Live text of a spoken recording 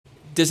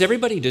Does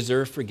everybody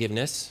deserve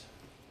forgiveness?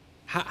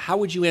 How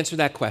would you answer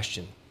that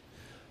question?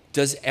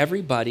 Does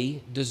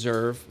everybody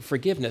deserve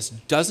forgiveness?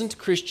 Doesn't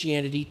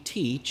Christianity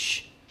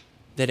teach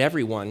that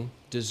everyone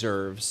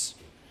deserves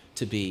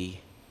to be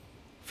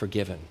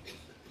forgiven?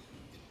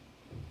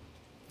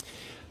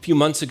 A few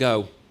months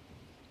ago,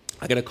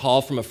 I got a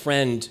call from a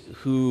friend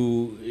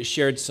who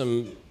shared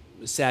some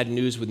sad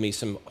news with me,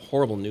 some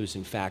horrible news,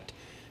 in fact.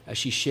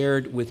 She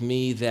shared with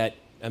me that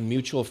a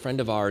mutual friend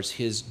of ours,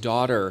 his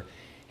daughter,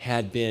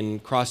 had been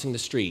crossing the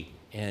street,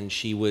 and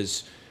she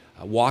was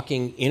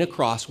walking in a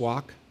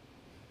crosswalk,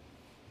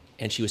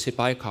 and she was hit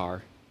by a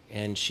car,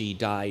 and she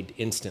died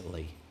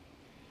instantly.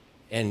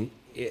 And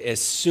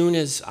as soon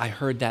as I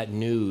heard that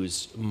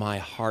news, my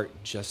heart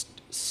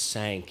just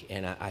sank,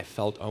 and I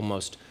felt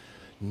almost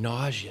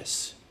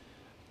nauseous.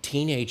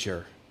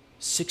 Teenager,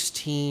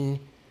 16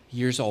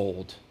 years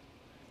old,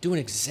 doing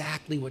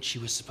exactly what she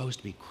was supposed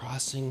to be,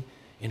 crossing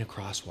in a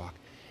crosswalk,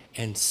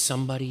 and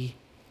somebody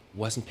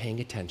wasn't paying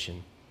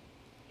attention,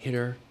 hit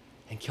her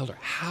and killed her.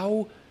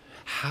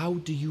 How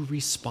do you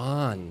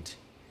respond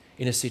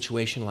in a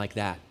situation like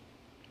that?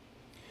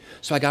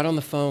 So I got on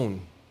the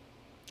phone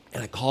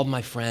and I called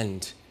my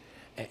friend,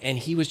 and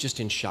he was just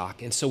in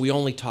shock. And so we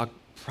only talked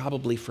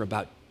probably for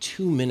about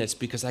 2 minutes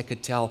because I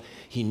could tell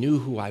he knew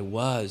who I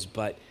was,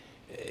 but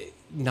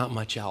not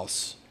much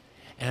else.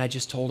 And I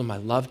just told him I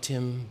loved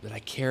him, that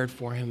I cared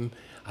for him.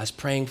 I was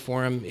praying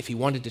for him. If he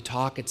wanted to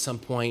talk at some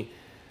point,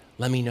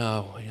 let me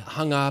know. And I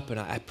hung up, and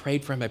I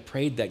prayed for him. I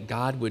prayed that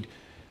God would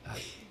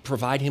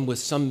provide him with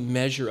some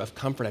measure of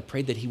comfort. I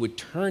prayed that he would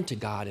turn to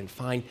God and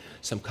find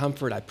some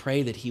comfort. I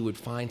prayed that he would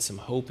find some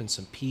hope and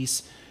some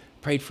peace.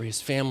 I prayed for his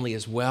family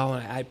as well.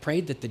 And I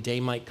prayed that the day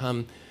might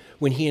come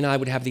when he and I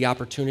would have the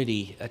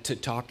opportunity to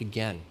talk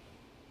again.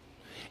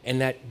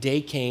 And that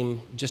day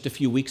came just a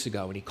few weeks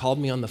ago, and he called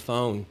me on the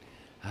phone,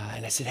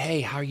 and I said,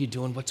 "Hey, how are you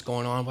doing? What's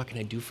going on? What can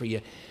I do for you?"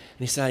 And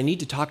he said, "I need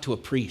to talk to a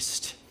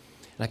priest."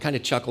 And I kind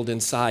of chuckled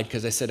inside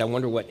because I said, I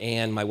wonder what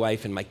Ann, my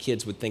wife, and my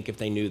kids would think if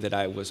they knew that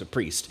I was a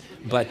priest.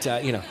 But,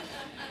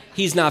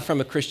 he's not from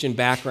a Christian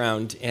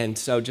background, and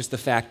so just the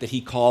fact that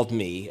he called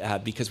me,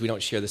 because we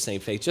don't share the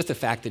same faith, just the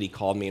fact that he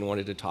called me and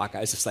wanted to talk,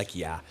 I was just like,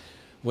 yeah,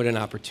 what an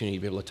opportunity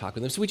to be able to talk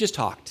with him. So we just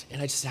talked,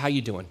 and I just said, "How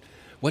you doing?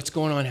 What's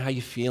going on? How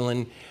you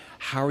feeling?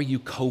 How are you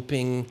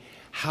coping?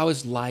 How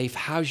is life?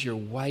 How's your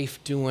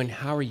wife doing?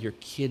 How are your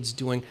kids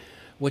doing?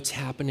 What's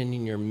happening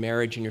in your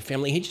marriage and your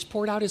family?" He just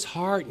poured out his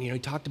heart. He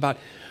talked about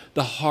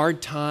the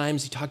hard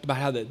times. He talked about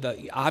how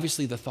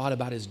obviously the thought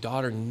about his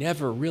daughter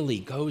never really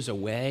goes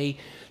away.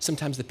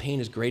 Sometimes the pain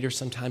is greater,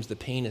 sometimes the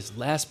pain is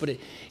less, but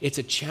it's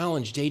a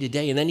challenge day to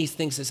day. And then he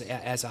thinks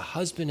as a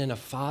husband and a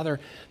father,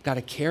 I've got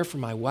to care for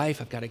my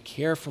wife, I've got to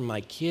care for my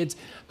kids,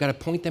 I've got to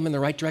point them in the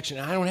right direction.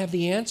 And I don't have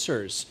the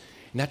answers.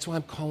 And that's why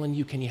I'm calling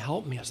you. Can you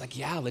help me? I was like,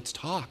 yeah, let's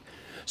talk.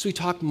 So we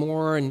talked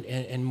more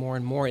and more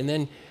and more. And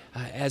then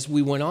as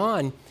we went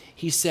on,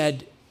 he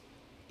said,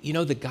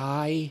 the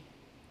guy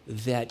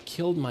that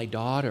killed my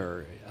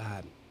daughter,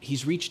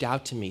 he's reached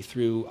out to me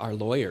through our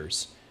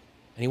lawyers,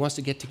 and he wants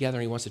to get together,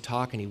 and he wants to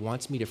talk, and he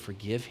wants me to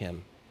forgive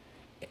him.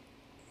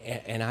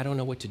 And I don't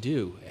know what to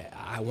do.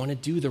 I want to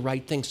do the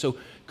right thing. So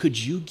could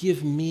you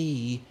give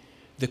me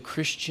the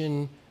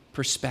Christian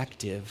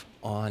perspective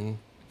on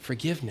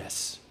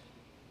forgiveness?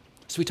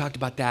 So we talked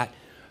about that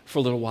for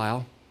a little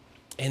while.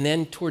 And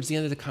then towards the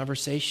end of the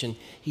conversation,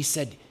 he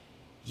said,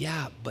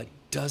 yeah, but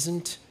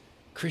doesn't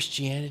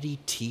Christianity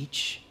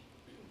teach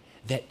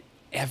that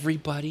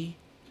everybody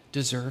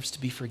deserves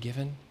to be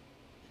forgiven?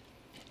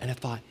 And I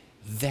thought,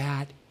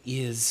 that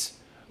is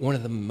one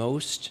of the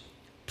most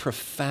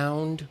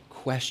profound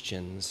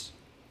questions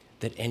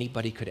that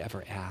anybody could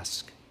ever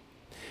ask.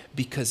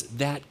 Because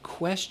that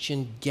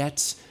question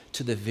gets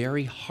to the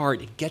very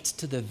heart, it gets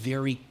to the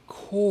very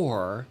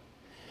core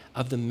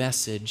of the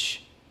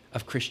message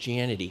of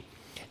Christianity.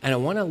 And I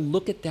want to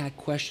look at that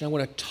question. I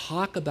want to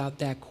talk about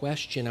that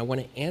question. I want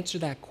to answer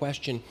that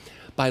question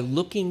by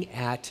looking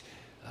at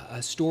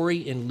a story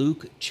in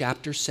Luke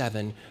chapter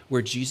 7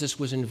 where Jesus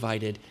was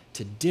invited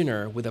to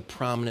dinner with a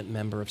prominent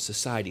member of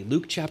society.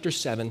 Luke chapter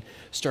 7,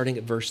 starting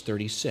at verse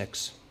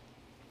 36.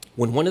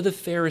 When one of the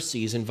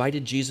Pharisees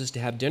invited Jesus to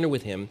have dinner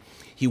with him,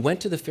 he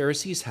went to the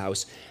Pharisee's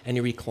house and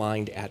he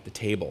reclined at the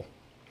table.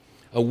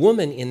 A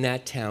woman in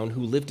that town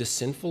who lived a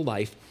sinful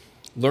life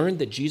learned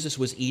that Jesus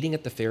was eating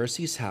at the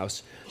Pharisee's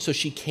house, so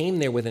she came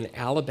there with an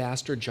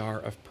alabaster jar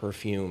of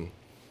perfume.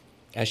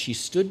 As she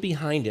stood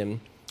behind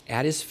him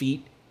at his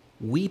feet,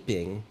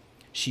 weeping,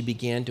 she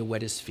began to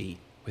wet his feet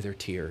with her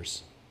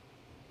tears.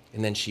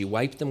 And then she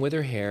wiped them with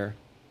her hair,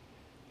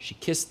 she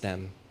kissed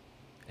them,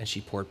 and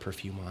she poured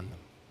perfume on them.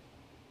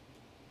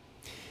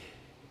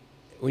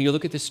 When you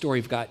look at this story,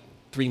 we've got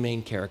three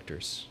main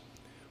characters.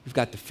 We've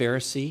got the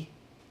Pharisee,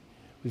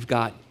 we've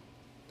got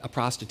a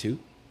prostitute,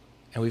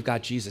 and we've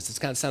got Jesus.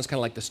 It sounds kind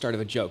of like the start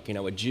of a joke,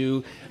 a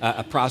Jew,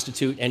 a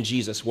prostitute, and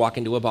Jesus walk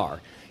into a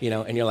bar,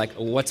 and you're like,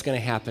 what's going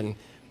to happen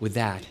with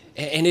that?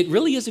 And it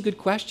really is a good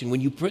question.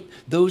 When you put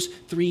those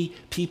three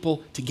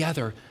people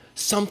together,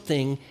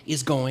 something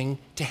is going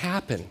to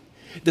happen.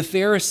 The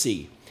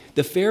Pharisee,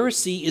 The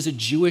Pharisee is a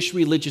Jewish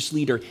religious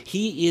leader.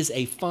 He is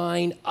a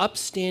fine,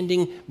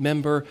 upstanding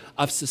member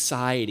of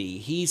society.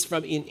 He's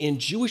from, in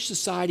Jewish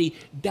society,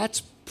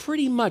 that's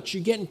pretty much,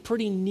 you're getting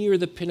pretty near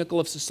the pinnacle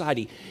of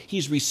society.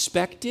 He's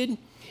respected.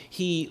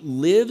 He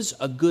lives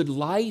a good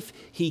life.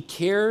 He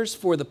cares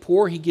for the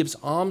poor. He gives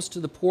alms to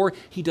the poor.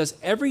 He does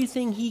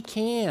everything he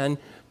can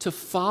to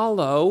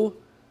follow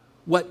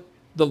what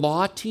the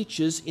law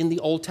teaches in the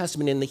Old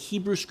Testament, in the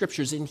Hebrew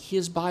Scriptures, in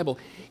his Bible.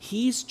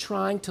 He's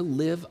trying to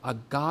live a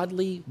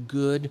godly,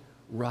 good,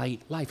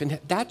 right life. And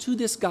that's who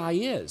this guy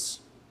is.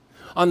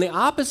 On the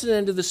opposite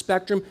end of the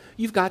spectrum,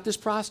 you've got this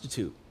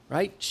prostitute,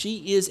 right?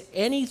 She is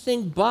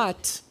anything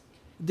but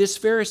this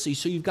Pharisee.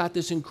 So you've got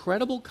this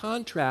incredible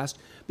contrast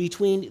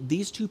between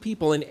these two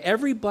people, and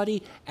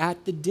everybody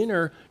at the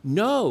dinner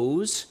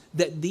knows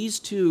that these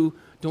two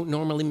don't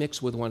normally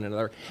mix with one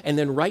another. And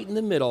then right in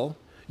the middle,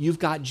 you've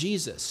got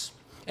Jesus.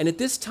 And at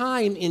this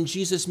time in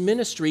Jesus'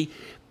 ministry,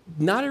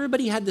 not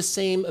everybody had the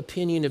same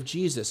opinion of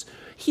Jesus.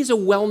 He's a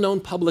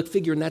well-known public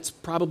figure, and that's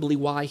probably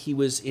why he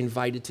was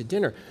invited to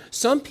dinner.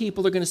 Some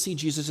people are going to see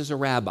Jesus as a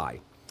rabbi.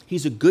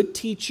 He's a good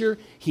teacher,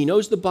 he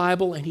knows the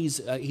Bible, and he's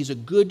a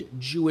good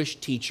Jewish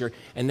teacher,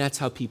 and that's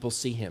how people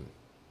see him.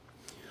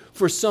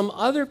 For some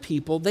other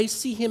people, they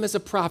see him as a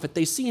prophet.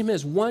 They see him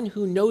as one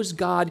who knows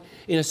God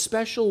in a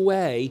special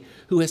way,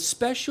 who has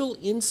special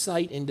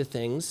insight into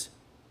things,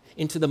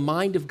 into the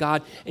mind of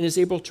God, and is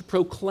able to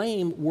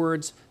proclaim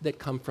words that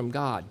come from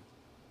God.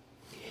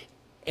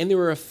 And there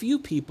are a few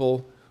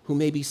people who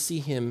maybe see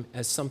him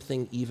as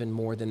something even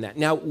more than that.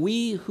 Now,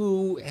 we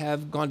who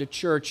have gone to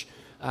church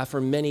for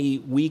many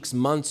weeks,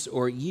 months,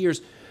 or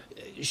years,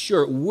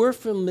 sure, we're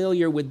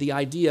familiar with the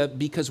idea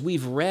because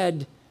we've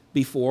read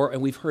before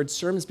and we've heard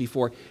sermons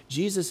before.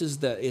 Jesus is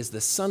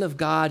the Son of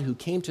God who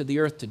came to the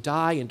earth to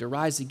die and to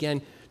rise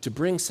again to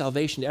bring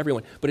salvation to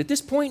everyone. But at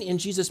this point in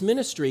Jesus'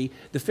 ministry,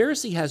 the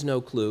Pharisee has no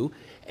clue,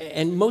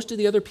 and most of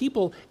the other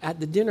people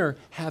at the dinner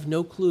have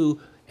no clue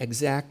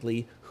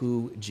exactly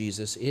who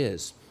Jesus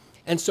is.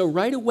 And so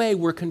right away,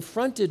 we're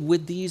confronted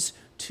with these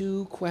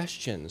two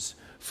questions.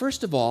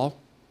 First of all,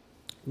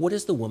 what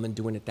is the woman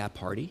doing at that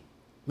party?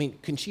 I mean,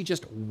 can she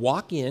just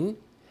walk in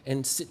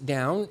and sit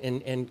down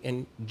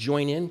and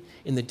join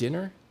in the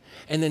dinner?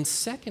 And then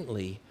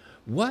secondly,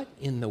 what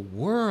in the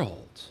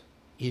world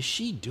is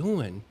she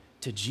doing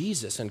to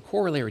Jesus? And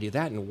corollary to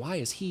that, and why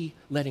is he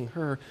letting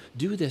her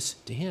do this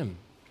to him?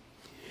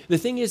 The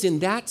thing is, in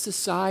that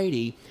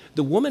society,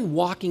 the woman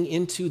walking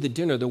into the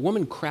dinner, the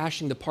woman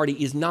crashing the party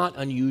is not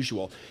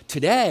unusual.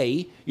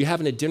 Today, you're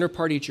having a dinner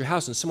party at your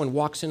house and someone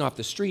walks in off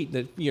the street,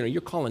 that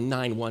you're calling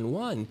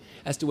 911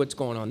 as to what's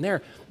going on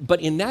there.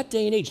 But in that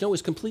day and age, no, it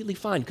was completely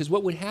fine, because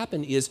what would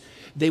happen is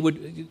they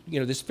would,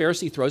 this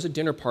Pharisee throws a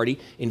dinner party,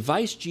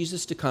 invites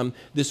Jesus to come.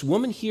 This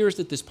woman hears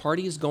that this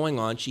party is going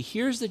on. She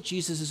hears that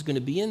Jesus is going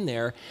to be in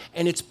there,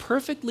 and it's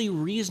perfectly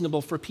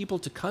reasonable for people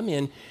to come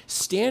in,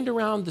 stand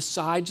around the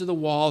sides of the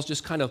walls,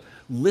 just kind of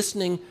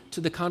listening to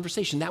the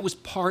conversation. That was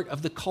part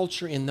of the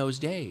culture in those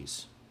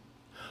days.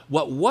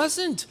 What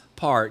wasn't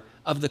part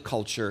of the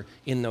culture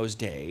in those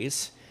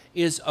days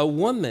is a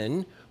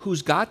woman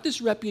who's got this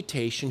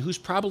reputation, who's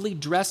probably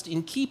dressed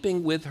in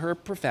keeping with her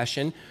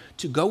profession,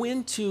 to go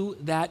into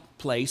that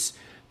place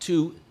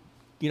to,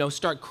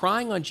 start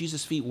crying on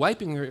Jesus' feet,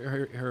 wiping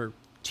her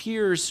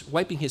tears,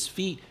 wiping his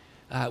feet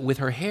with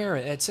her hair,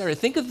 etc.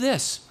 Think of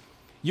this.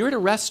 You're at a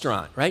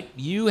restaurant, right?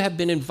 You have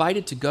been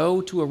invited to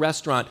go to a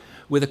restaurant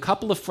with a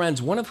couple of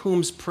friends, one of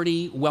whom's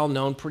pretty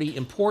well-known, pretty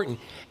important.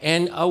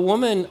 And a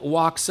woman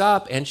walks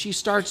up and she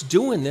starts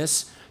doing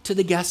this to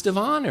the guest of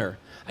honor.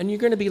 And you're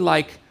going to be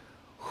like,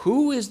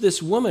 who is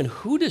this woman?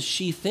 Who does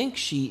she think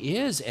she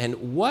is?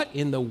 And what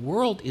in the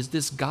world is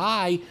this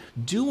guy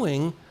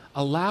doing,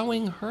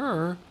 allowing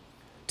her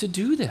to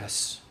do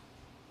this?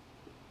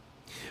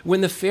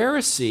 When the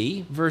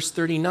Pharisee, verse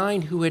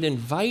 39, who had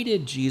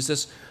invited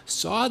Jesus,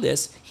 saw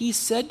this, he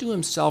said to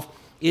himself,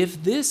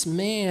 if this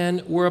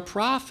man were a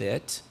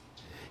prophet,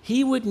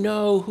 he would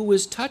know who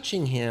is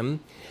touching him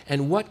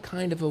and what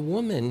kind of a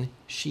woman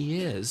she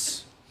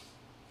is,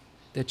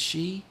 that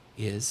she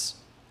is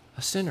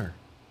a sinner.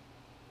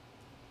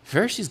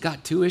 Pharisee's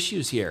got two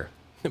issues here.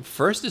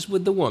 First is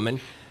with the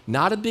woman.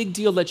 Not a big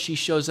deal that she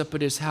shows up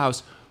at his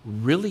house.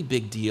 Really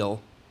big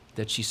deal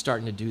that she's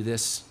starting to do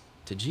this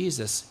to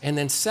Jesus. And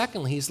then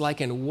secondly, he's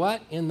like, and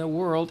what in the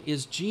world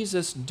is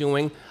Jesus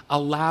doing,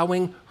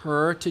 allowing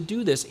her to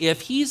do this?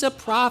 If he's a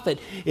prophet,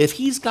 if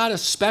he's got a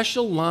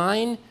special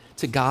line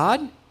to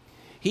God,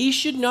 he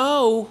should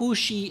know who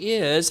she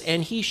is,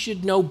 and he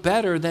should know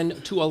better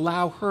than to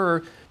allow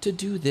her to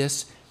do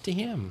this to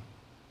him.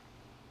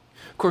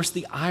 Of course,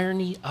 the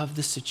irony of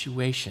the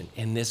situation,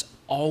 and this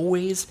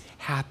always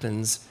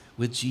happens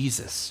with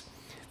Jesus,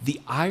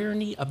 the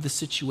irony of the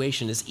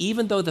situation is,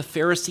 even though the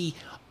Pharisee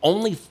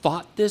only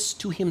thought this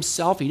to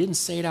himself, he didn't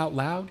say it out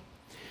loud,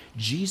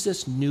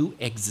 Jesus knew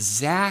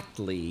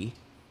exactly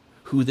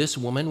who this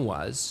woman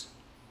was,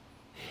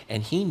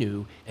 and he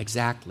knew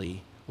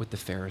exactly what the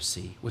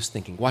Pharisee was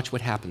thinking. Watch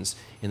what happens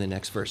in the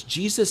next verse.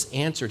 Jesus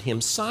answered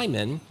him,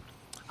 Simon,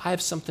 I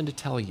have something to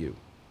tell you.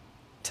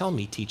 Tell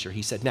me, teacher,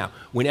 he said. Now,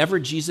 whenever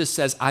Jesus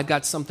says, I've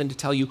got something to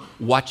tell you,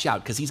 watch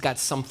out, because he's got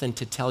something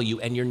to tell you,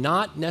 and you're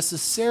not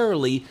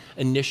necessarily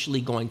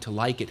initially going to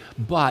like it,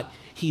 but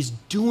he's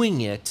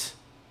doing it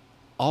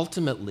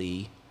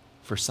ultimately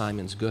for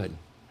Simon's good.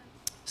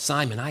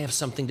 Simon, I have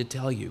something to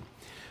tell you.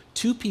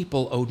 2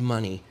 people owed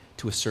money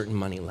to a certain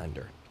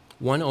moneylender.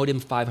 One owed him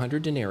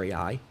 500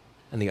 denarii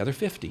and the other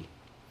 50.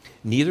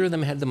 Neither of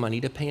them had the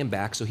money to pay him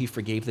back, so he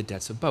forgave the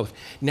debts of both.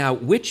 Now,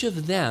 which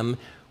of them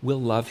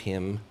will love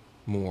him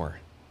more?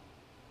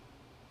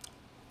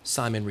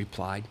 Simon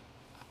replied,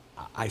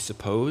 I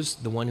suppose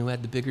the one who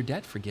had the bigger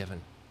debt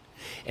forgiven.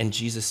 And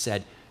Jesus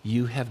said,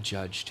 you have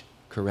judged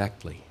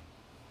correctly.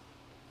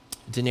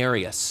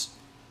 Denarius,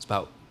 it's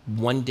about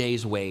 1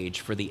 day's wage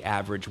for the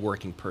average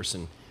working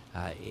person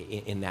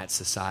in that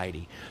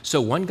society. So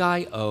one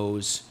guy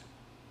owes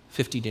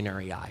 50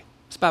 denarii.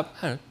 It's about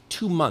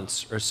 2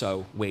 months or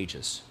so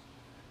wages.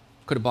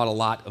 Could have bought a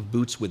lot of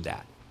boots with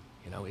that.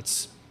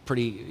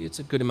 It's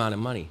a good amount of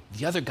money.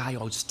 The other guy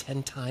owes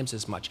 10 times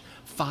as much,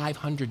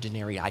 500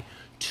 denarii,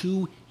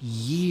 2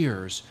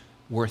 years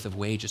worth of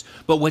wages.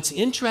 But what's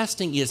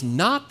interesting is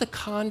not the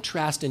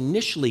contrast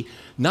initially,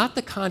 not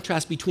the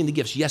contrast between the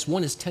gifts. Yes,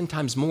 one is 10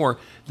 times more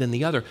than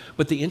the other,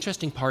 but the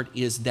interesting part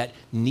is that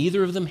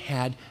neither of them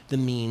had the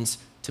means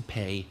to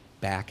pay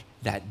back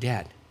that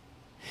debt.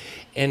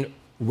 And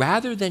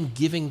rather than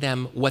giving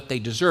them what they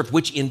deserved,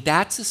 which in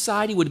that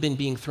society would have been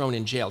being thrown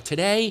in jail.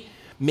 Today,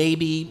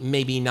 maybe,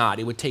 maybe not.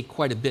 It would take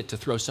quite a bit to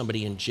throw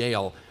somebody in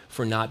jail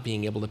for not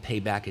being able to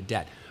pay back a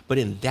debt. But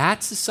in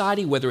that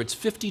society, whether it's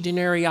 50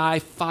 denarii,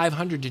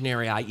 500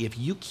 denarii, if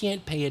you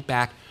can't pay it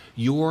back,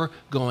 you're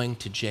going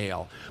to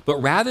jail. But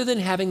rather than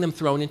having them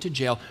thrown into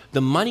jail,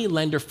 the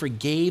moneylender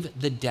forgave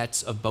the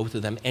debts of both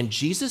of them. And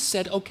Jesus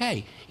said,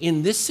 okay,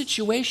 in this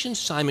situation,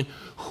 Simon,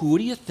 who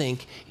do you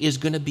think is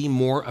going to be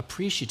more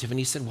appreciative? And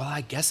he said, well,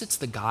 I guess it's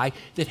the guy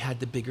that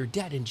had the bigger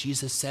debt. And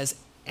Jesus says,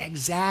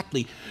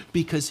 exactly,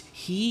 because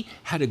he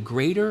had a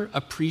greater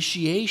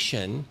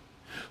appreciation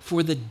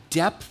for the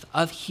depth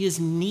of his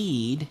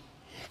need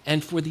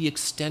and for the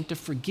extent of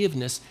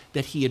forgiveness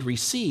that he had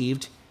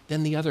received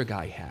than the other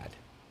guy had.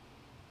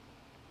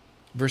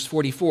 Verse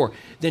 44,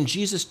 then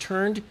Jesus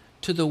turned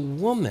to the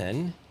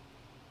woman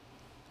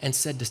and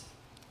said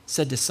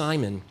to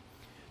Simon,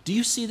 do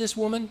you see this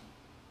woman?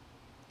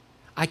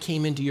 I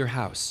came into your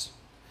house.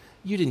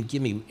 You didn't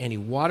give me any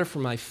water for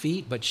my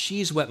feet, but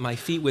she's wet my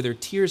feet with her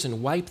tears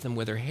and wiped them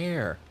with her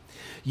hair.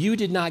 You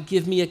did not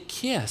give me a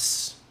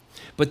kiss,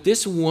 but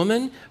this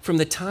woman, from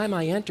the time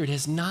I entered,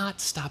 has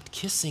not stopped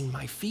kissing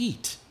my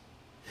feet.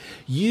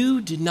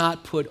 You did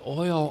not put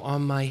oil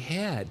on my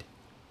head,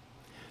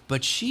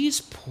 but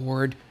she's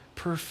poured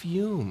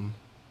perfume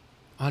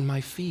on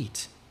my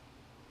feet.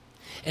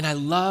 And I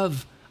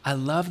love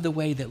the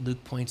way that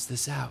Luke points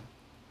this out.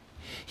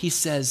 He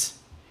says,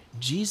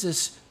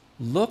 Jesus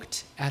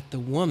looked at the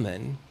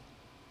woman,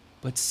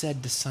 but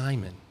said to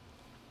Simon.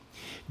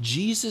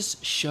 Jesus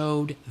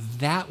showed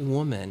that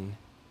woman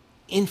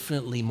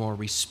infinitely more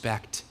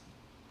respect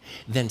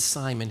than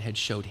Simon had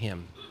showed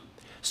him.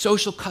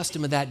 Social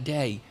custom of that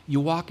day, you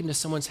walk into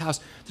someone's house,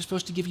 they're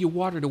supposed to give you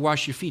water to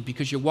wash your feet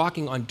because you're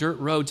walking on dirt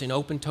roads in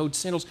open-toed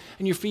sandals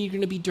and your feet are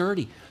going to be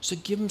dirty. So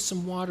give them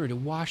some water to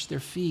wash their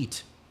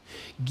feet.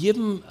 Give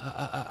them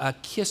a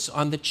kiss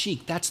on the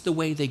cheek. That's the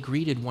way they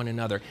greeted one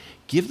another.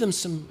 Give them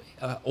some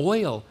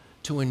oil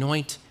to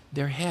anoint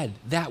their head.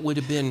 That would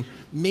have been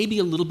maybe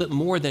a little bit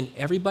more than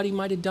everybody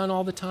might have done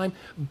all the time,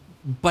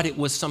 but it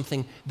was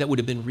something that would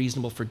have been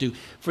reasonable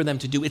for them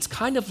to do. It's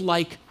kind of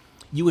like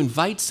you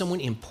invite someone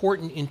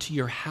important into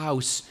your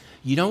house.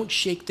 You don't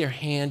shake their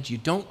hand. You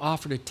don't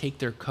offer to take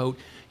their coat.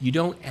 You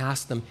don't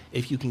ask them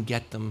if you can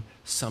get them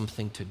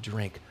something to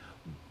drink.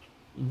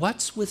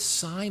 What's with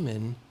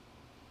Simon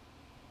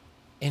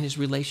and his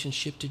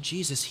relationship to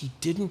Jesus? He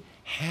didn't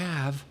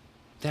have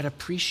that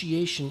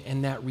appreciation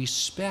and that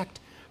respect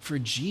for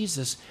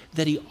Jesus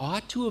that he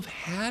ought to have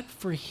had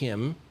for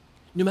him,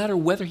 no matter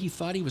whether he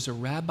thought he was a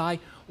rabbi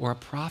or a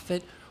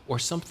prophet or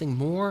something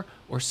more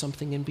or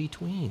something in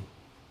between.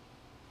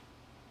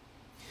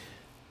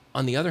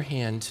 On the other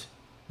hand,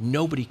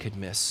 nobody could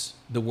miss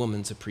the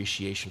woman's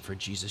appreciation for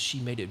Jesus. She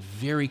made it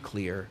very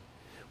clear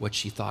what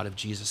she thought of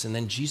Jesus. And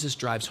then Jesus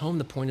drives home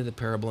the point of the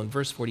parable. In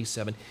verse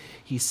 47,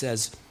 he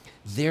says,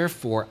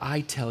 therefore,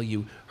 I tell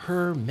you,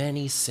 her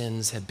many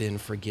sins have been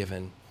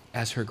forgiven,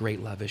 as her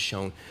great love is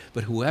shown.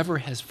 But whoever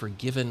has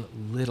forgiven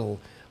little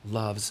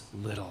loves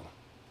little.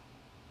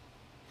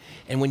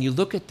 And when you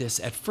look at this,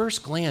 at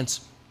first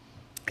glance,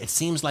 it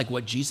seems like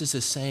what Jesus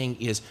is saying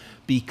is,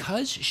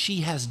 because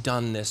she has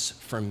done this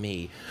for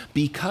me,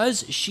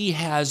 because she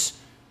has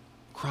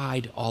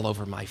cried all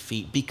over my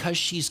feet, because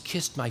she's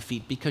kissed my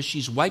feet, because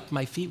she's wiped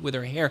my feet with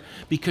her hair,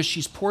 because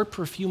she's poured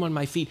perfume on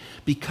my feet,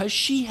 because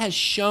she has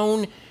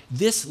shown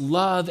this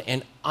love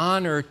and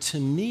honor to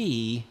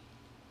me,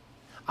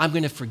 I'm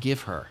going to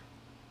forgive her.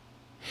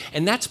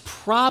 And that's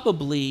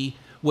probably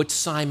what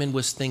Simon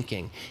was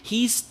thinking.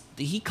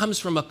 He comes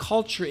from a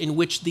culture in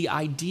which the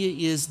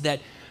idea is that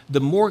the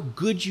more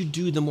good you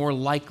do, the more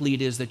likely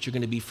it is that you're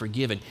going to be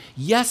forgiven.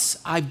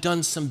 Yes, I've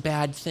done some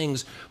bad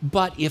things,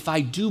 but if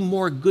I do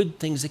more good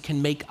things, it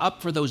can make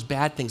up for those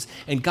bad things.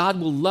 And God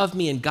will love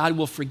me and God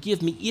will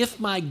forgive me if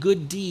my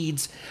good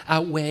deeds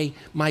outweigh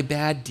my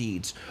bad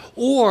deeds.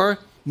 Or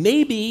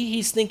maybe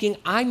he's thinking,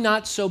 I'm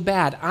not so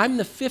bad. I'm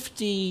the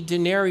 50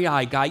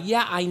 denarii guy.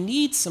 Yeah, I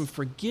need some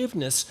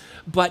forgiveness,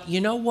 but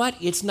you know what?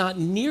 It's not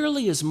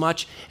nearly as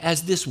much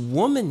as this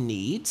woman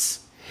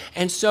needs.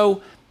 And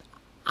so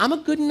I'm a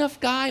good enough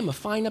guy. I'm a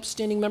fine,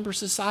 upstanding member of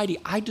society.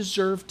 I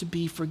deserve to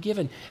be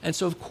forgiven. And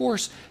so, of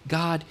course,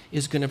 God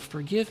is going to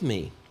forgive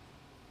me.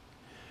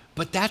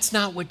 But that's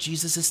not what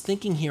Jesus is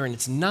thinking here, and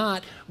it's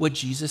not what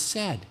Jesus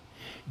said.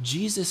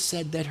 Jesus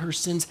said that her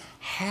sins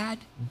had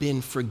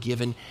been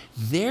forgiven.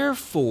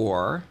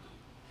 Therefore,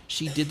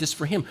 she did this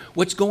for him.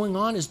 What's going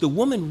on is the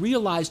woman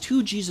realized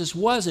who Jesus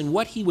was and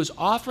what he was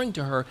offering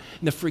to her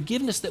and the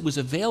forgiveness that was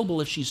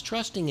available if she's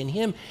trusting in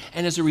him.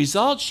 And as a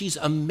result, she's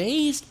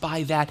amazed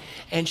by that.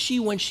 And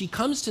when she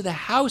comes to the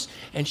house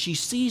and she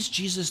sees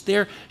Jesus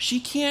there,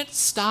 she can't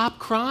stop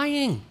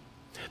crying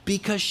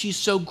because she's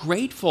so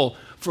grateful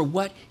for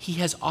what he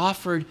has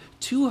offered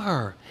to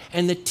her.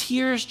 And the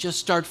tears just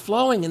start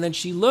flowing. And then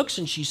she looks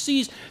and she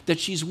sees that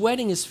she's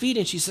wetting his feet.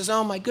 And she says,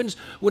 oh my goodness,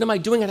 what am I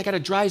doing? And I got to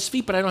dry his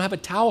feet, but I don't have a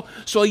towel.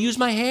 So I'll use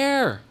my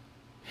hair.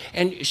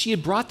 And she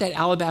had brought that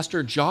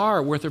alabaster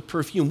jar worth of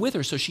perfume with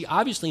her. So she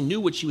obviously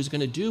knew what she was going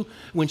to do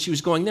when she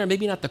was going there.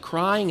 Maybe not the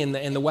crying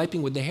and the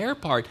wiping with the hair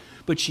part,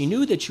 but she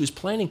knew that she was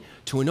planning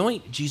to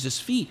anoint Jesus'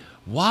 feet.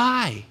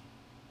 Why?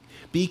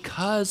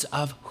 Because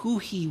of who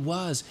he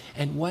was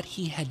and what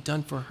he had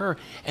done for her.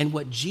 And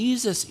what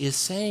Jesus is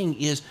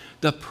saying is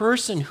the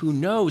person who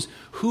knows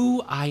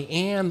who I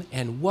am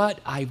and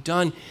what I've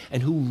done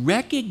and who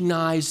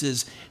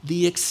recognizes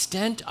the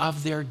extent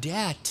of their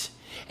debt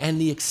and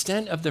the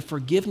extent of the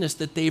forgiveness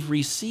that they've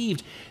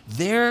received,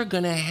 they're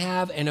going to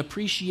have an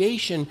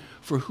appreciation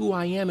for who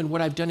I am and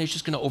what I've done. Is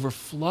just going to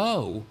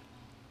overflow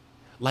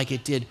like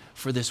it did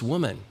for this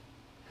woman.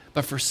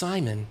 But for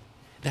Simon,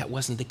 that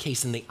wasn't the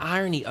case. And the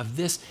irony of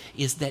this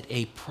is that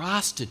a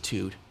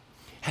prostitute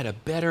had a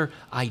better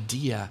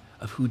idea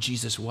of who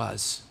Jesus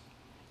was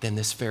than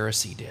this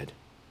Pharisee did.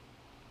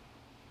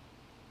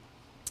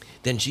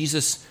 Then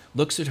Jesus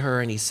looks at her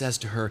and he says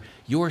to her,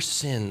 your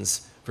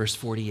sins, verse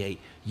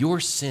 48, your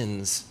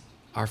sins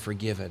are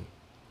forgiven.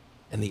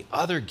 And the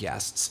other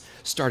guests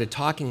started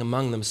talking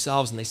among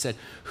themselves and they said,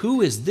 who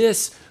is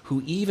this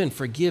who even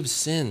forgives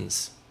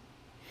sins?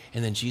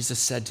 And then Jesus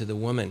said to the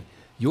woman,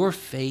 your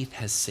faith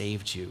has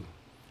saved you.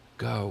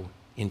 Go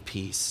in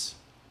peace.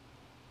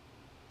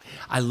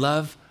 I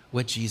love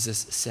what Jesus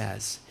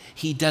says.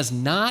 He does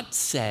not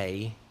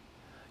say,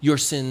 your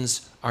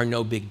sins are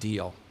no big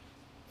deal.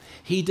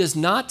 He does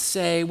not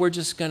say, we're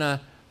just going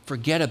to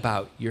forget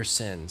about your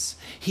sins.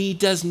 He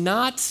does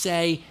not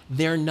say,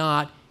 they're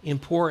not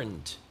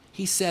important.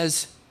 He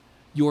says,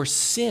 your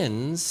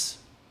sins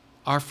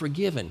are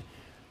forgiven.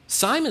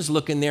 Simon's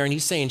looking there and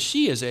he's saying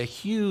she is a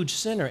huge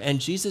sinner.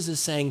 And Jesus is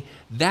saying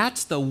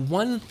that's the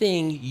one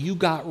thing you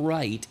got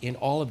right in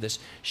all of this.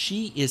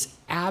 She is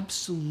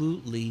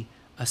absolutely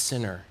a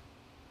sinner.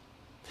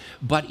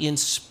 But in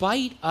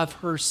spite of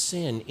her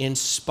sin, in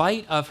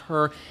spite of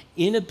her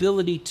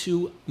inability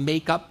to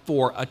make up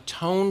for,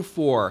 atone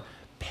for,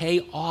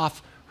 pay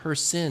off her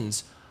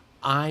sins,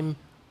 I'm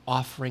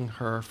offering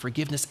her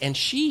forgiveness. And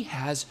she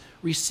has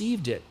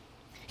received it.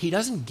 He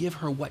doesn't give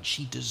her what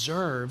she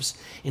deserves.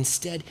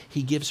 Instead,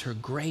 he gives her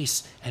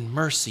grace and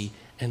mercy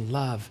and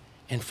love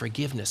and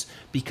forgiveness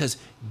because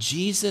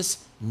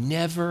Jesus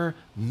never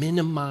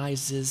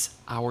minimizes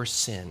our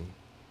sin,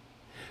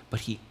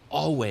 but he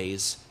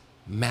always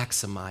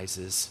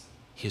maximizes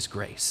his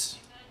grace.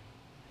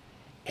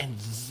 And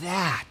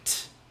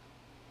that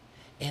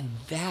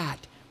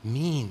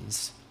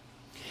means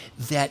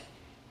that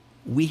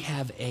we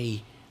have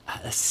a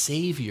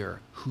Savior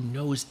who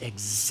knows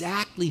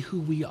exactly who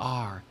we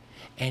are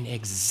and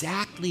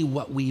exactly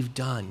what we've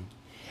done,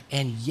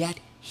 and yet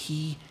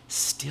he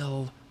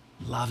still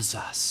loves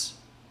us.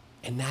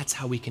 And that's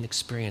how we can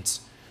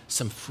experience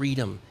some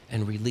freedom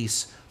and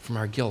release from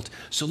our guilt.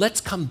 So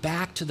let's come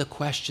back to the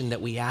question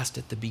that we asked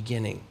at the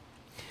beginning.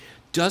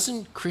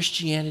 Doesn't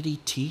Christianity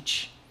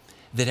teach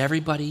that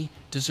everybody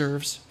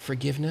deserves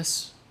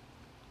forgiveness?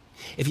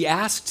 If you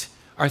asked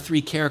our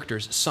three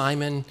characters,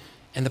 Simon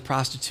and the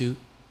prostitute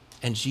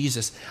and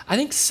Jesus, I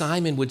think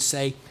Simon would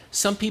say,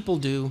 some people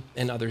do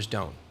and others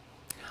don't.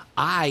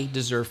 I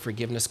deserve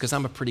forgiveness because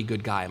I'm a pretty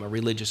good guy. I'm a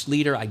religious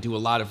leader. I do a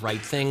lot of right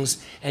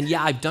things. And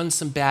yeah, I've done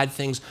some bad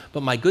things,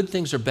 but my good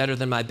things are better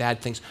than my bad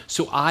things.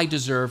 So I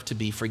deserve to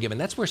be forgiven.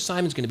 That's where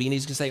Simon's going to be. And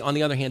he's going to say, on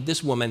the other hand,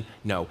 this woman,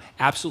 no,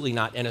 absolutely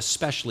not. And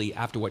especially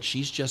after what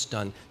she's just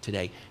done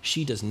today,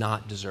 she does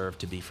not deserve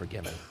to be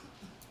forgiven.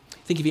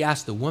 I think if you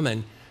ask the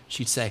woman,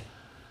 she'd say,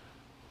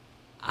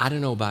 I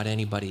don't know about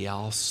anybody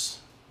else,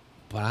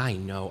 but I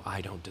know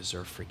I don't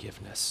deserve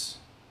forgiveness.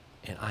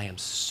 And I am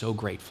so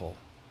grateful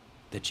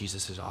that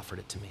Jesus has offered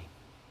it to me.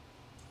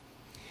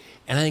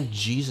 And I think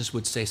Jesus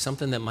would say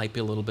something that might be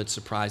a little bit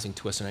surprising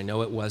to us, and I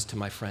know it was to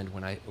my friend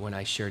when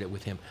I shared it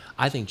with him.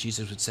 I think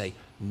Jesus would say,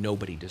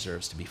 nobody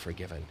deserves to be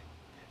forgiven.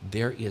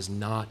 There is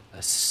not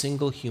a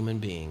single human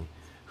being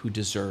who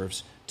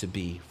deserves to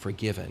be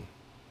forgiven.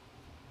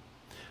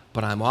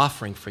 But I'm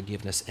offering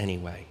forgiveness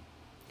anyway.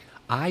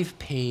 I've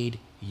paid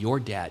your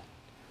debt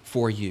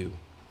for you,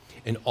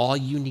 and all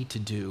you need to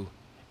do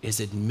is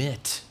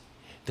admit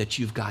that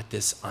you've got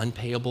this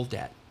unpayable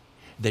debt,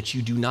 that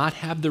you do not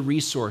have the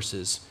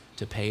resources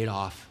to pay it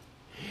off,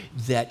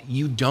 that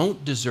you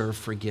don't deserve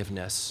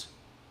forgiveness,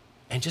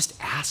 and just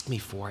ask me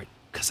for it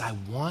because I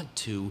want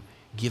to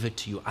give it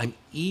to you. I'm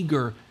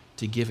eager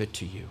to give it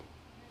to you.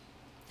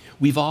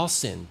 We've all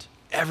sinned,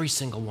 every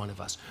single one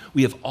of us.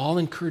 We have all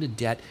incurred a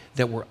debt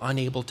that we're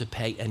unable to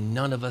pay, and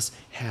none of us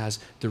has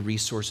the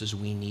resources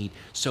we need.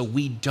 So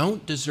we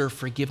don't deserve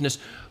forgiveness,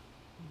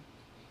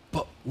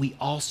 but we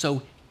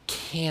also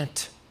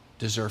can't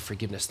deserve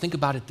forgiveness. Think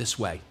about it this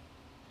way.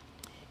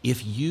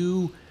 If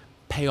you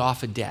pay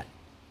off a debt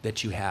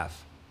that you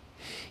have,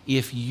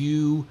 if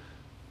you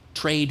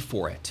trade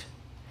for it,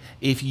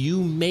 if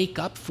you make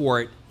up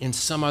for it in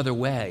some other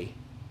way,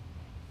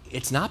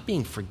 it's not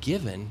being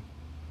forgiven,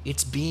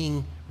 it's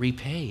being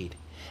repaid.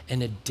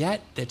 And a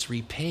debt that's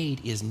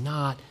repaid is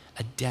not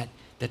a debt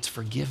that's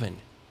forgiven.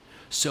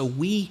 So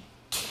we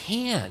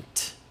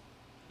can't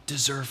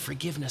deserve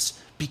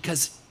forgiveness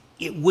because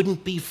it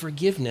wouldn't be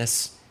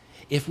forgiveness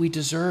if we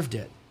deserved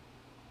it.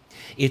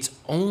 It's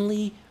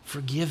only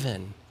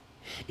forgiven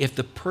if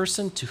the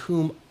person to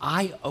whom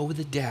I owe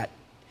the debt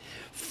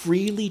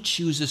freely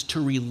chooses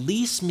to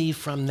release me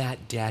from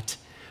that debt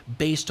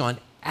based on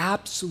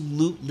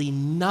absolutely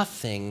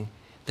nothing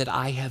that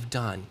I have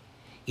done.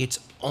 It's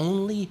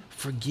only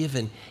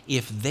forgiven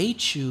if they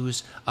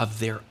choose of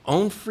their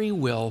own free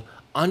will,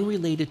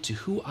 unrelated to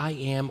who I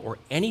am or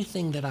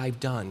anything that I've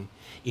done,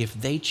 if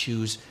they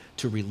choose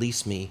to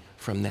release me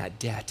from that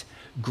debt.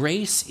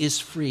 Grace is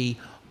free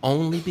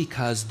only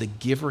because the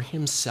giver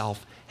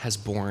himself has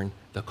borne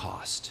the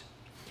cost.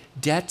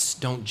 Debts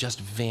don't just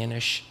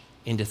vanish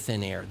into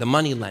thin air. The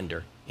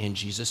moneylender in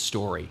Jesus'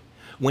 story,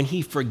 when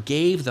he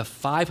forgave the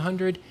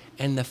 500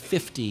 and the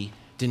 50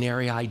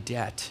 denarii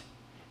debt,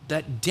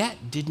 that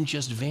debt didn't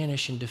just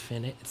vanish into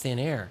thin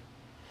air.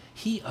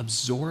 He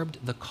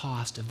absorbed the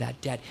cost of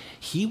that debt.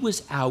 He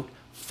was out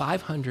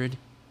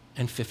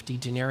 550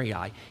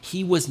 denarii.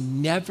 He was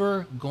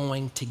never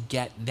going to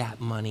get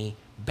that money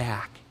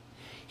back.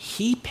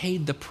 He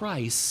paid the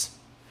price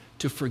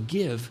to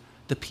forgive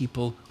the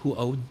people who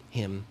owed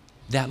him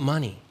that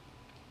money.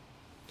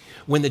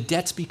 When the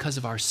debt's because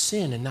of our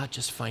sin and not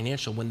just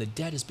financial, when the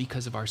debt is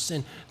because of our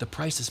sin, the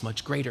price is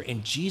much greater.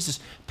 And Jesus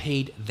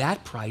paid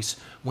that price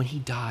when he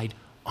died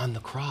on the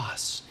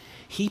cross.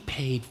 He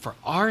paid for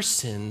our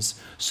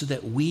sins so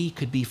that we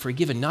could be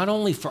forgiven, not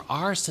only for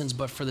our sins,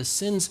 but for the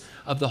sins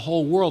of the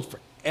whole world, for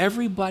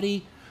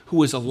everybody who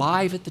was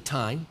alive at the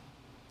time,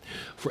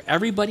 for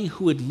everybody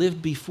who had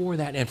lived before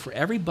that, and for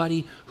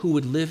everybody who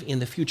would live in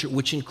the future,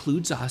 which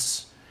includes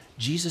us.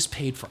 Jesus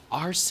paid for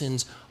our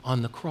sins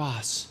on the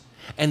cross.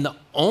 And the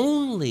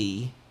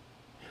only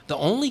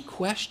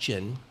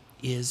question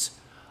is,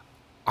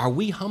 are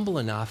we humble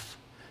enough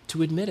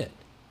to admit it?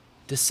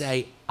 To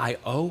say, I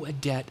owe a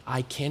debt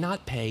I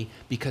cannot pay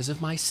because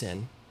of my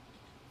sin.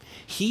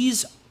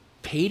 He's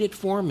paid it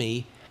for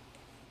me,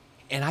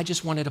 and I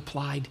just want it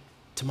applied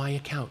to my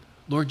account.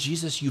 Lord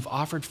Jesus, you've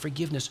offered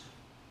forgiveness.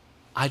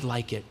 I'd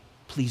like it.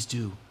 Please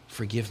do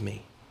forgive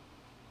me.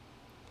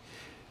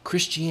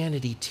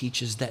 Christianity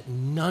teaches that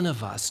none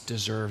of us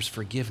deserves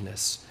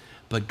forgiveness,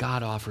 but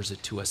God offers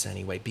it to us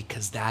anyway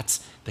because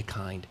that's the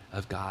kind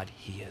of God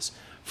he is.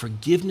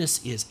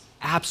 Forgiveness is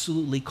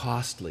absolutely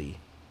costly,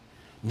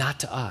 not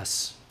to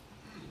us,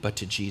 but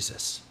to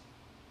Jesus.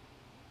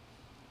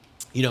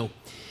 You know,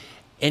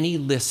 any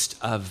list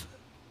of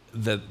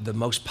the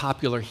most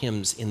popular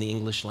hymns in the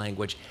English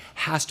language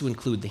has to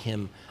include the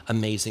hymn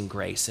Amazing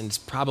Grace, and it's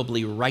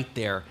probably right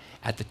there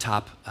at the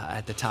top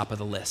of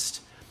the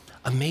list.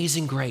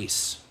 Amazing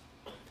grace,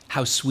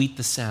 how sweet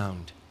the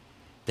sound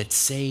that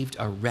saved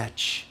a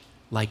wretch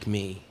like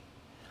me.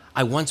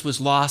 I once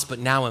was lost, but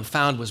now am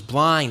found, was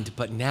blind,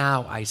 but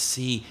now I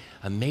see.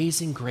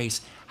 Amazing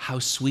grace, how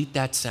sweet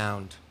that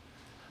sound.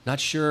 Not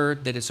sure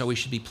that it's always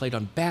should be played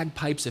on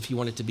bagpipes if you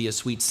want it to be a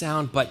sweet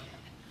sound, but,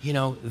 you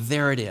know,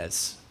 there it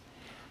is.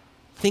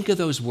 Think of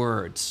those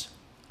words.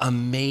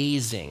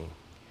 Amazing,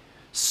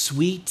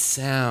 sweet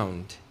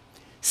sound,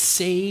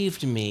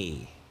 saved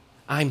me,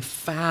 I'm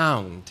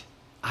found,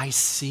 I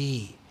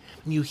see.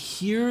 When you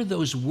hear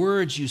those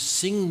words, you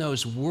sing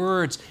those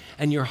words,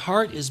 and your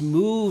heart is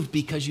moved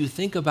because you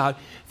think about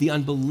the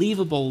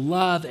unbelievable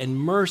love and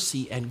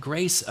mercy and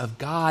grace of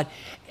God,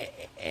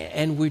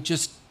 and we're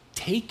just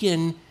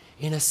taken,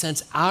 in a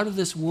sense, out of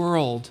this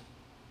world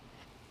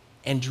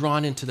and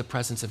drawn into the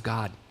presence of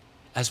God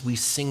as we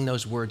sing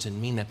those words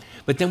and mean them.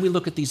 But then we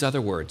look at these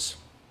other words: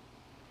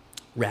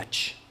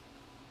 wretch,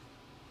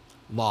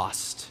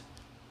 lost,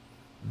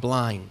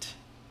 blind.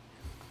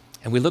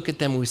 And we look at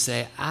them and we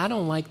say, I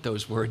don't like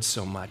those words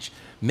so much.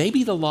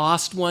 Maybe the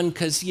lost one,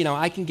 because,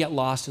 I can get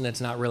lost and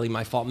that's not really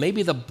my fault.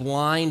 Maybe the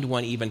blind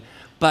one even.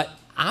 But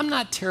I'm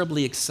not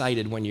terribly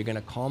excited when you're going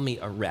to call me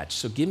a wretch.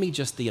 So give me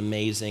just the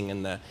amazing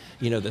and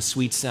the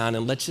sweet sound,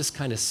 and let's just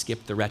kind of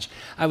skip the wretch.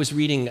 I was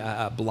reading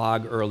a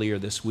blog earlier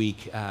this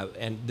week,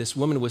 and this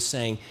woman was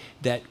saying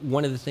that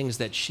one of the things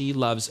that she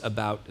loves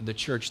about the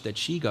church that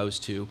she goes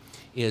to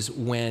is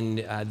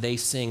when they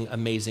sing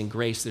Amazing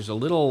Grace, there's a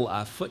little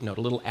footnote,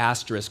 a little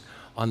asterisk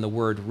on the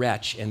word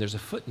wretch, and there's a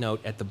footnote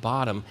at the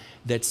bottom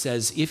that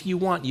says, if you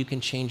want, you can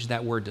change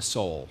that word to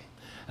soul.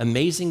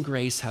 Amazing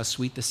grace, how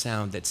sweet the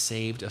sound that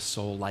saved a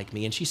soul like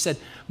me. And she said,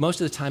 most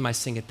of the time I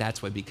sing it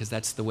that way because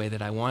that's the way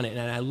that I want it.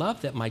 And I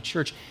love that my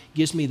church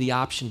gives me the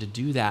option to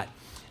do that,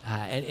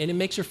 and it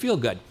makes her feel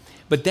good.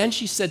 But then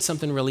she said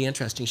something really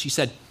interesting. She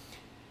said,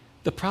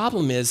 the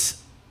problem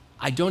is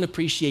I don't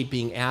appreciate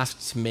being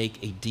asked to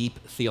make a deep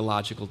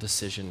theological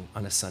decision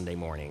on a Sunday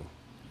morning.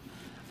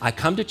 I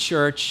come to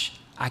church,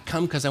 I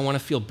come because I want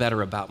to feel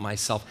better about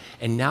myself,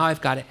 and now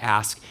I've got to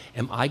ask,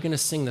 am I going to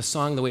sing the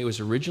song the way it was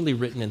originally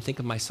written and think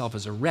of myself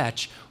as a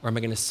wretch, or am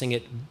I going to sing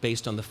it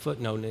based on the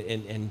footnote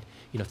and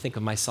think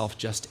of myself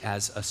just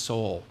as a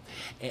soul?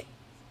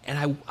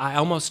 And I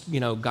almost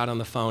got on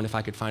the phone, if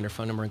I could find her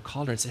phone number, and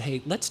called her and said,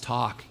 hey, let's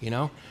talk,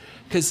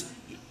 because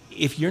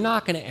if you're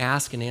not going to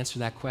ask and answer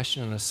that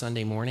question on a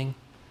Sunday morning,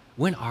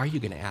 when are you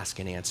going to ask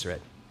and answer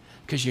it?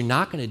 Because you're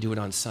not going to do it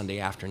on Sunday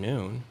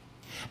afternoon,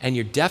 and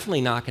you're definitely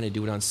not going to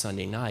do it on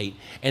Sunday night.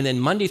 And then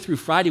Monday through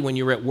Friday, when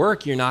you're at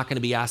work, you're not going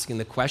to be asking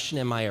the question,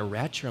 am I a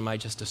wretch or am I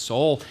just a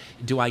soul?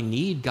 Do I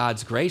need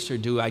God's grace or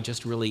do I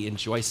just really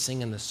enjoy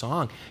singing the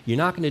song? You're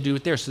not going to do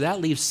it there. So that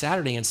leaves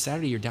Saturday, and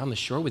Saturday you're down the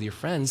shore with your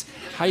friends.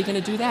 How are you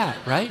going to do that,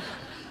 right?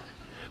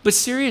 But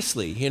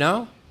seriously,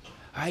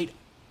 right?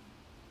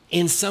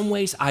 In some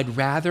ways, I'd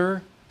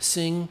rather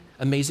sing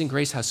Amazing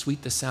Grace, how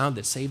sweet the sound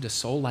that saved a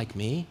soul like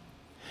me.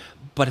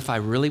 But if I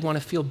really want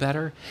to feel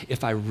better,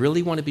 if I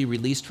really want to be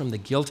released from the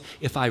guilt,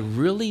 if I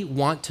really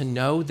want to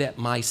know that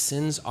my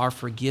sins are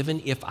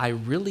forgiven, if I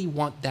really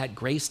want that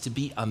grace to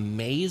be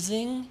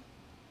amazing,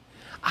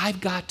 I've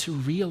got to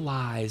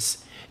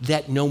realize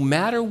that no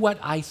matter what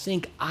I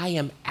think, I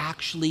am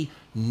actually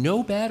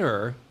no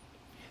better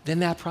than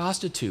that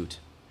prostitute,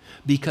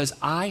 because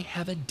I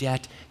have a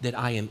debt that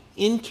I am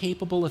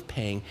incapable of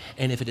paying,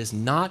 and if it is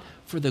not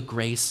for the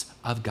grace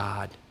of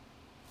God,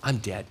 I'm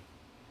dead,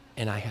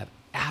 and I have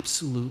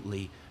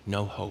absolutely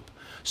no hope.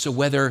 So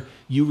whether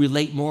you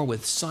relate more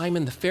with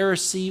Simon the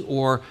Pharisee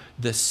or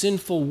the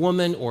sinful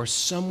woman or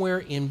somewhere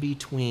in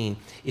between,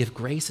 if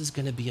grace is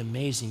going to be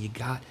amazing, you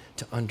got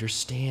to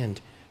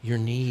understand your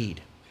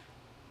need.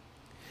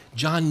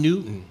 John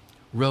Newton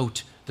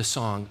wrote the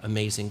song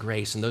Amazing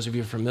Grace, and those of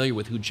you who are familiar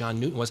with who John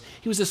Newton was,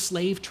 he was a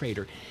slave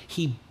trader.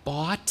 He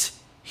bought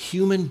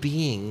human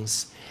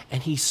beings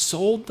and he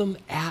sold them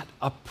at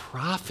a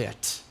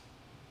profit.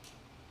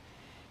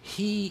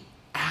 He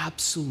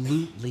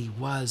absolutely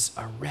was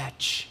a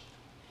wretch,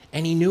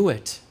 and he knew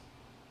it.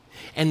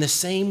 And the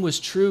same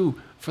was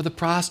true for the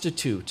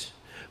prostitute.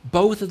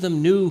 Both of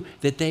them knew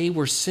that they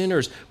were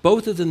sinners.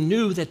 Both of them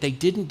knew that they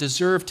didn't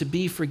deserve to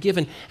be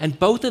forgiven, and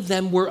both of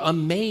them were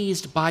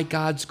amazed by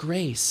God's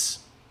grace.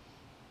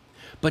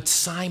 But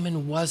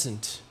Simon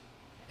wasn't,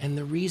 and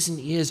the reason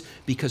is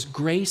because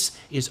grace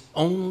is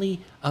only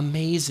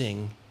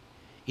amazing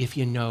if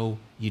you know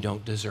you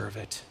don't deserve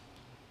it.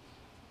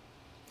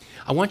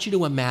 I want you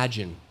to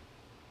imagine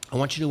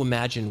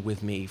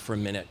with me for a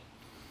minute,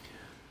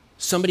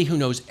 somebody who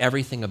knows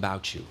everything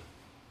about you.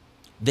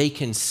 They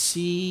can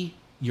see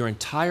your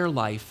entire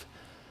life.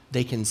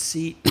 They can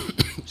see,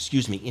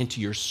 into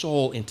your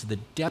soul, into the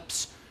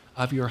depths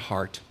of your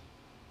heart.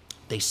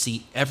 They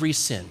see every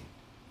sin.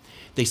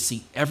 They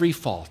see every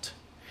fault.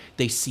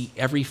 They see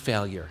every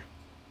failure.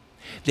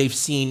 They've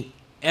seen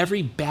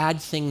every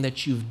bad thing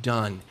that you've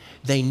done.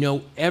 They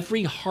know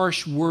every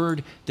harsh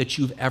word that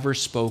you've ever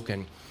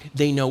spoken.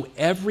 They know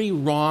every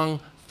wrong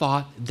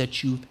thought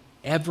that you've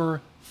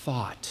ever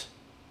thought.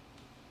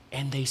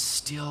 And they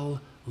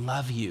still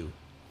love you.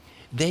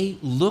 They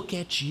look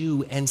at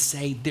you and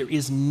say, there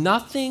is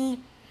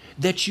nothing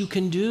that you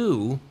can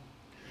do,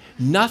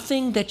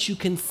 nothing that you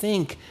can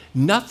think,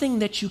 nothing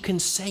that you can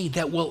say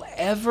that will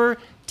ever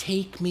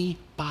take me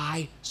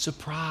by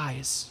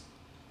surprise.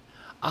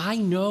 I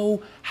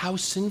know how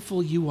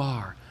sinful you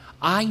are.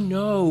 I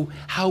know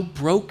how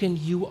broken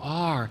you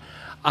are.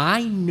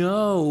 I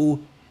know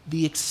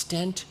the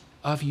extent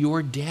of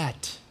your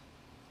debt.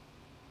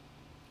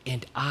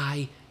 And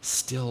I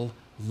still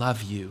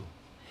love you.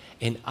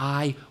 And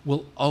I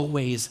will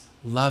always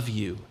love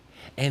you.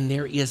 And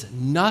there is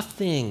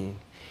nothing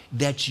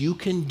that you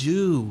can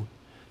do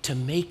to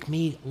make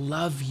me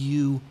love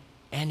you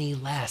any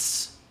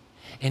less.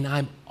 And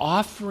I'm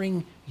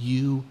offering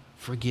you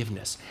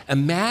forgiveness.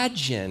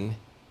 Imagine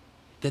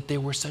that there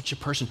were such a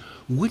person.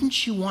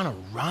 Wouldn't you want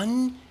to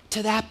run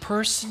to that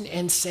person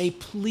and say,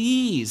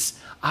 please,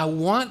 I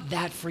want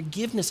that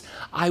forgiveness.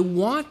 I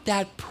want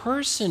that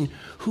person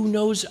who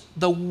knows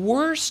the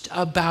worst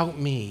about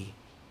me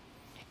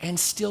and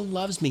still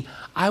loves me.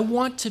 I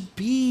want to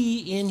be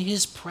in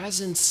his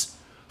presence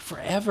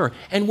forever.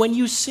 And when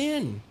you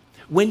sin,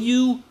 when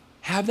you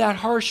have that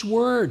harsh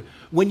word,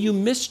 when you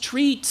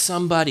mistreat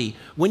somebody,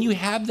 when you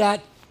have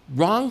that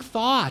wrong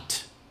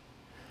thought,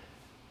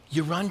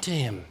 you run to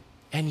him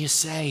and you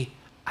say,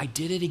 I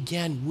did it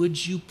again.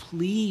 Would you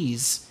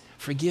please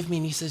forgive me?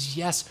 And he says,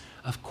 yes,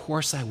 of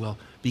course I will,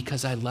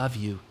 because I love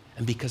you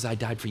and because I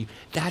died for you.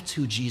 That's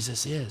who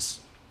Jesus is.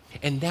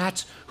 And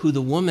that's who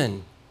the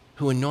woman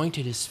who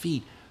anointed his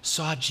feet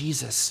saw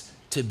Jesus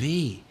to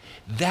be.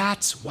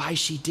 That's why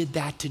she did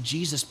that to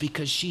Jesus,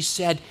 because she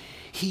said,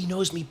 he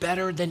knows me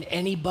better than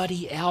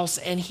anybody else,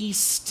 and he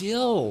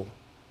still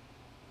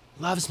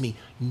loves me.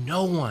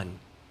 No one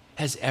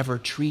has ever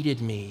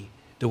treated me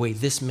the way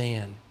this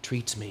man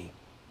treats me.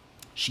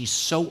 She's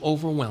so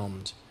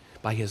overwhelmed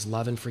by his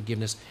love and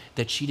forgiveness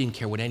that she didn't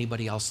care what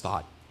anybody else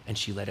thought, and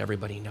she let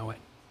everybody know it.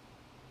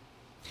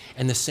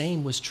 And the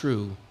same was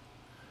true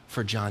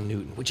for John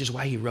Newton, which is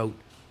why he wrote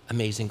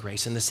Amazing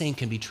Grace. And the same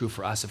can be true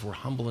for us if we're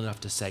humble enough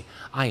to say,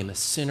 I am a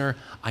sinner,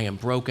 I am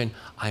broken,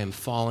 I am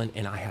fallen,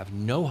 and I have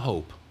no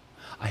hope.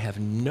 I have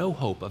no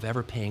hope of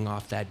ever paying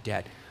off that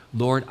debt.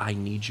 Lord, I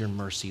need your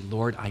mercy.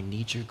 Lord, I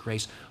need your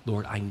grace.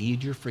 Lord, I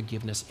need your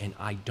forgiveness, and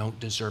I don't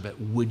deserve it.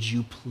 Would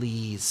you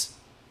please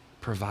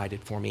provide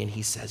it for me? And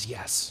he says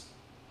yes.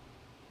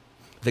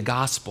 The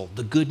gospel,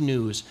 the good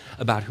news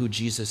about who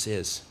Jesus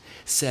is,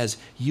 says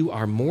you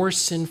are more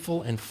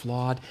sinful and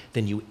flawed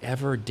than you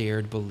ever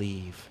dared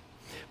believe,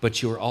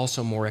 but you are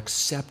also more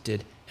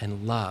accepted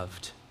and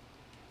loved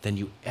than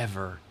you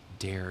ever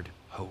dared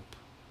hope.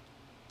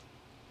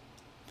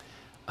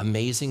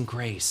 Amazing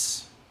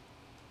grace.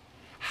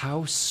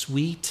 How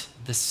sweet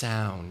the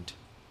sound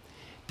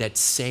that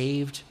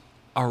saved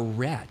a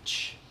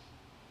wretch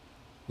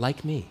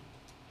like me.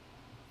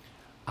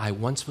 I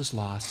once was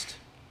lost,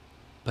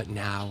 but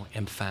now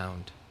am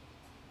found.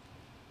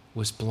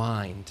 Was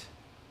blind,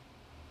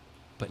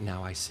 but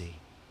now I see.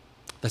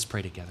 Let's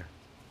pray together.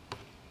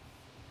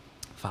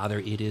 Father,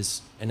 it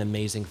is an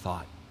amazing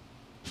thought.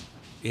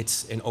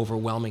 It's an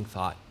overwhelming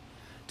thought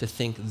to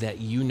think that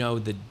you know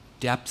the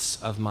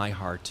depths of my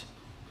heart.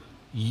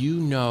 You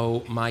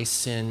know my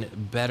sin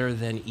better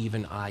than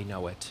even I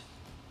know it,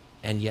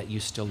 and yet you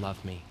still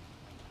love me.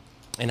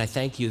 And I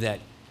thank you that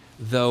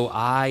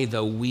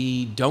though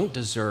we don't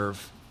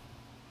deserve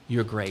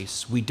your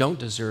grace, we don't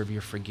deserve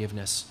your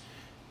forgiveness,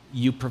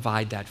 you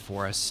provide that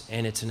for us,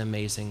 and it's an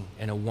amazing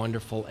and a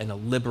wonderful and a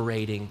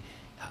liberating,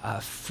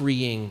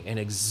 freeing and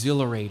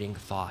exhilarating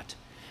thought.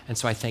 And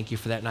so I thank you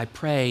for that. And I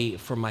pray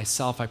for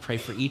myself, I pray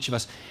for each of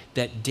us,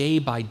 that day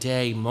by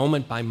day,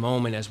 moment by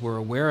moment, as we're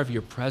aware of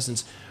your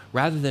presence,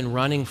 rather than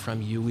running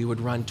from you, we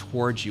would run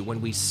towards you. When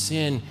we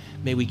sin,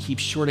 may we keep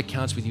short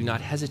accounts with you,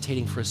 not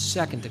hesitating for a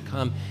second to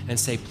come and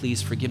say,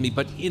 please forgive me.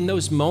 But in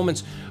those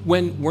moments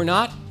when we're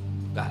not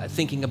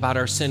thinking about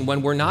our sin,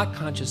 when we're not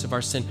conscious of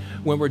our sin,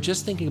 when we're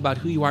just thinking about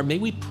who you are, may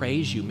we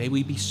praise you. May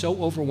we be so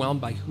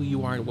overwhelmed by who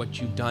you are and what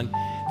you've done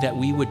that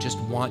we would just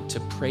want to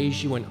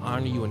praise you and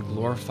honor you and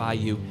glorify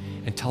you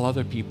and tell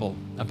other people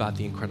about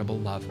the incredible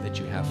love that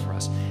you have for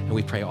us. And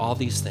we pray all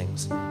these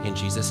things in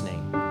Jesus'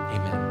 name.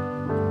 Amen.